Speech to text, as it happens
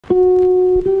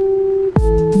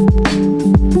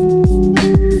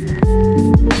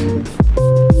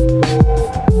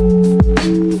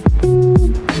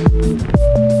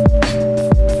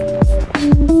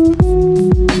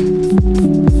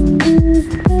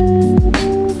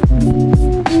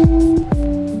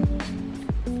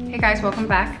guys, welcome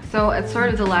back. So at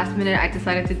sort of the last minute, I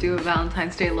decided to do a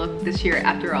Valentine's Day look this year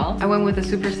after all. I went with a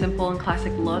super simple and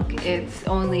classic look. It's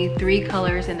only 3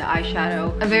 colors in the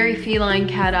eyeshadow, a very feline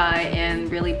cat eye, and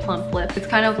really plump lip. It's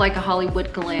kind of like a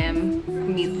Hollywood glam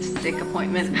meets stick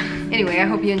appointment. Anyway, I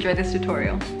hope you enjoyed this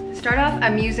tutorial. To start off,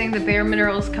 I'm using the Bare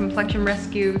Minerals Complexion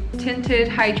Rescue Tinted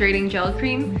Hydrating Gel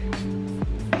Cream.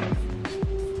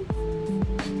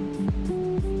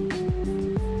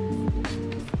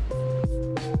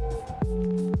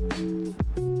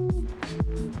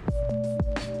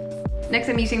 Next,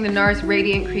 I'm using the Nars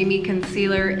Radiant Creamy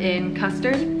Concealer in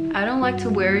Custard. I don't like to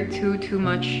wear too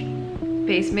much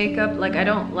base makeup. Like, I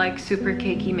don't like super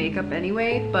cakey makeup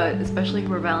anyway, but especially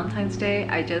for Valentine's Day,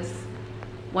 I just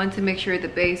want to make sure the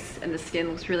base and the skin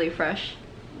looks really fresh.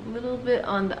 A little bit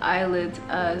on the eyelids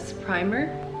as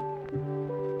primer.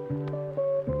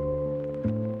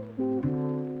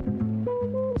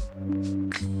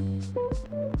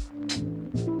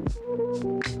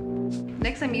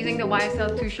 Next, I'm using the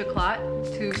YSL Touche Éclat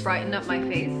to brighten up my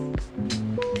face.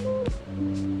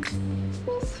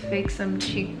 Just fake some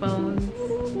cheekbones.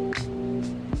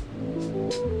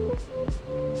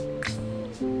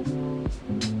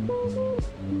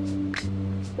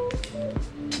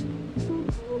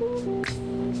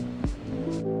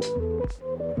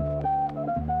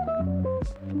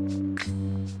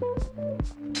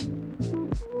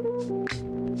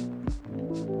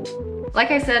 Like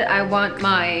I said, I want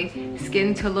my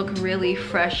skin to look really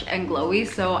fresh and glowy,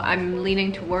 so I'm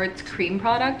leaning towards cream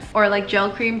products or like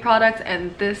gel cream products,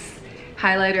 and this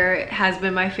highlighter has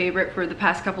been my favorite for the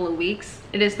past couple of weeks.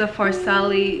 It is the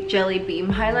Farsali Jelly Beam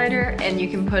Highlighter, and you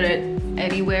can put it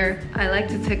anywhere. I like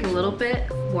to take a little bit,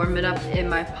 warm it up in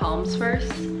my palms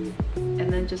first,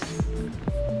 and then just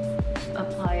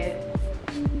apply it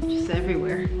just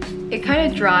everywhere. It kind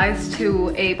of dries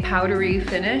to a powdery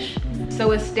finish,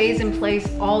 so it stays in place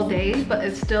all day, but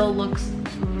it still looks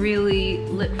really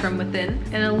lit from within.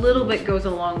 And a little bit goes a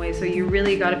long way, so you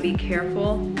really gotta be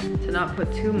careful to not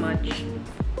put too much.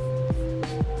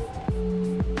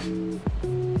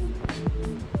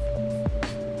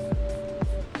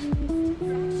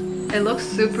 It looks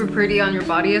super pretty on your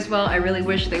body as well. I really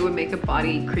wish they would make a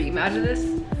body cream out of this.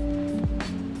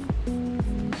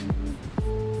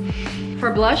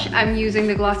 For blush, I'm using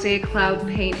the Glossier Cloud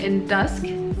Paint in Dusk.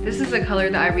 This is a color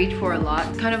that I reach for a lot.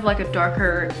 It's kind of like a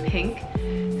darker pink.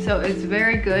 So it's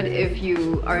very good if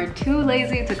you are too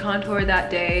lazy to contour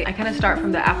that day. I kind of start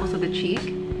from the apples of the cheek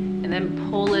and then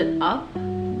pull it up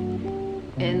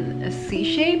in a C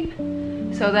shape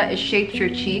so that it shapes your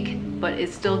cheek, but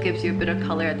it still gives you a bit of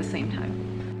color at the same time.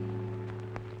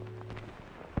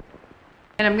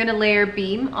 And I'm gonna layer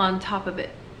Beam on top of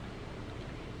it.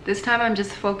 This time I'm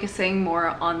just focusing more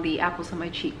on the apples of my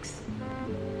cheeks.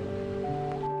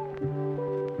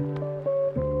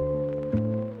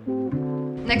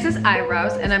 Next is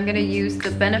eyebrows, and I'm gonna use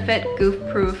the Benefit Goof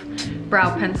Proof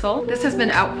Brow Pencil. This has been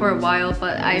out for a while,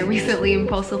 but I recently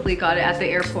impulsively got it at the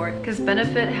airport because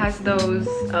Benefit has those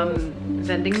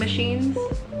vending machines,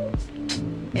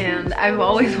 and I've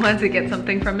always wanted to get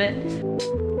something from it.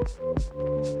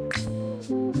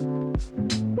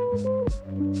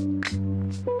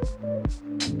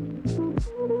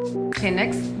 Okay,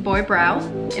 next, Boy Brow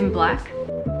in black.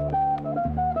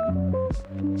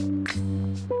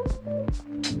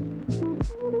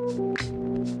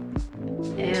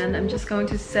 And I'm just going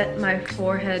to set my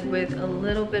forehead with a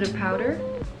little bit of powder.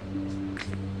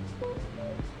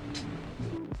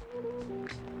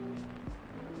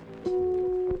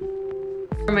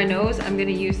 For my nose, I'm going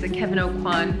to use the Kevyn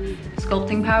Aucoin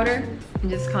Sculpting Powder and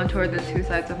just contour the 2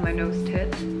 sides of my nose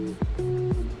tip.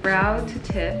 Brow to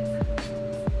tip,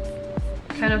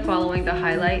 kind of following the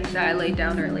highlight that I laid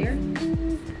down earlier.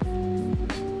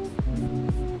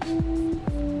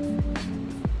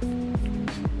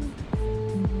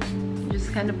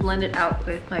 Kind of blend it out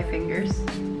with my fingers.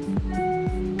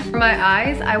 For my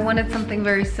eyes, I wanted something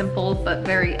very simple but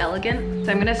very elegant.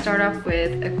 So I'm going to start off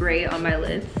with a gray on my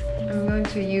lids. I'm going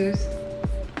to use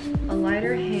a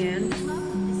lighter hand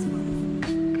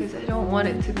because I don't want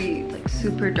it to be like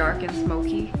super dark and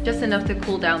smoky. Just enough to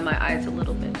cool down my eyes a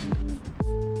little bit.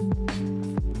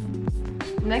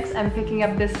 Next, I'm picking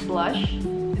up this blush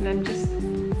and I'm just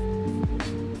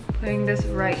putting this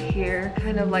right here,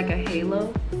 kind of like a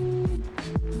halo.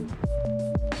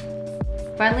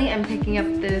 Finally, I'm picking up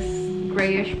this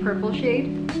grayish purple shade.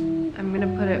 I'm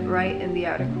gonna put it right in the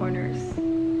outer corners.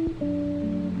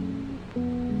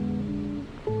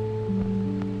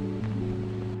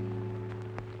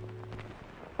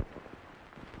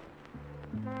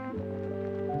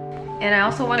 And I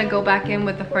also want to go back in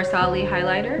with the Farsali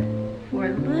highlighter. for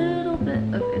a little bit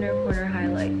of inner corner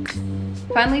highlight.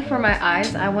 Finally, for my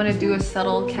eyes, I want to do a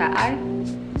subtle cat eye.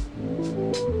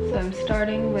 So I'm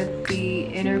starting with the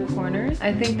inner corners.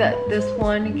 I think that this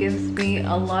one gives me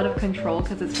a lot of control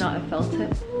because it's not a felt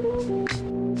tip.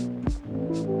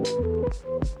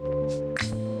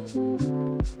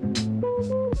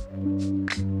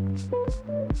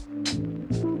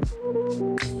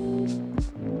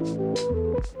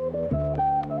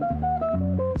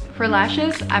 For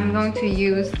lashes, I'm going to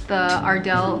use the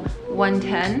Ardell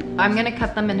 110. I'm gonna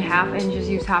cut them in half and just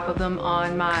use half of them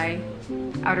on my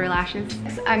outer lashes.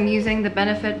 I'm using the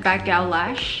Benefit Bad Gal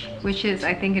Lash, which is,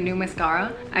 I think, a new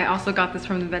mascara. I also got this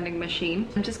from the vending machine.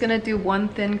 I'm just gonna do one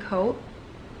thin coat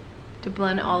to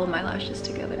blend all of my lashes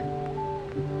together.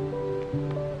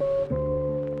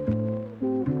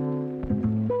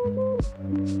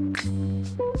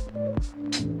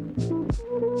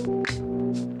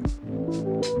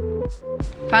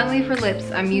 Finally, for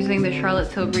lips, I'm using the Charlotte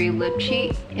Tilbury lip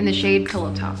sheet in the shade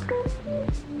Pillow Talk. I'm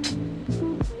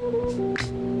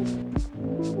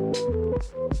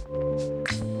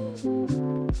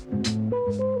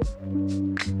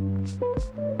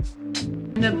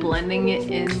kind of blending it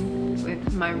in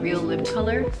with my real lip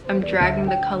color. I'm dragging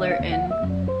the color in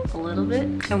a little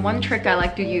bit. And one trick I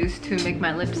like to use to make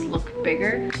my lips look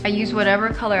bigger, I use whatever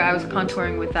color I was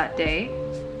contouring with that day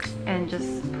and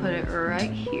just put it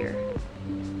right here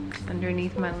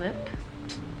underneath my lip.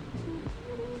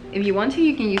 If you want to,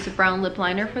 you can use a brown lip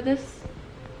liner for this.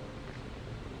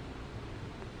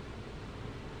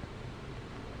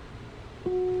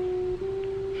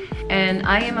 And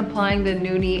I am applying the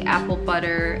Nooni Apple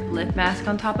Butter lip mask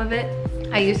on top of it.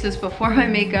 I use this before my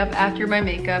makeup, after my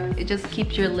makeup. It just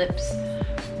keeps your lips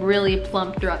really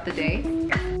plump throughout the day.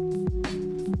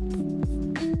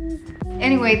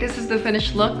 Anyway, this is the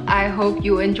finished look. I hope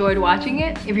you enjoyed watching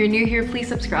it. If you're new here, please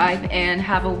subscribe and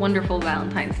have a wonderful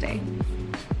Valentine's Day.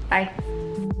 Bye.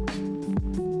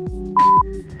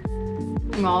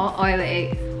 我愛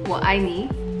你，我愛你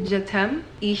，je t'aime,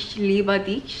 ich liebe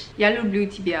dich, я люблю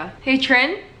тебя. Hey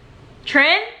Trin?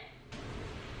 Trin?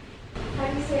 How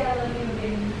do you say I love you in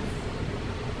Vietnamese?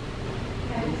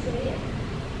 How do you say it?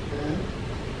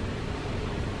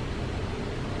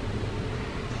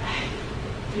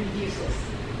 You're useless.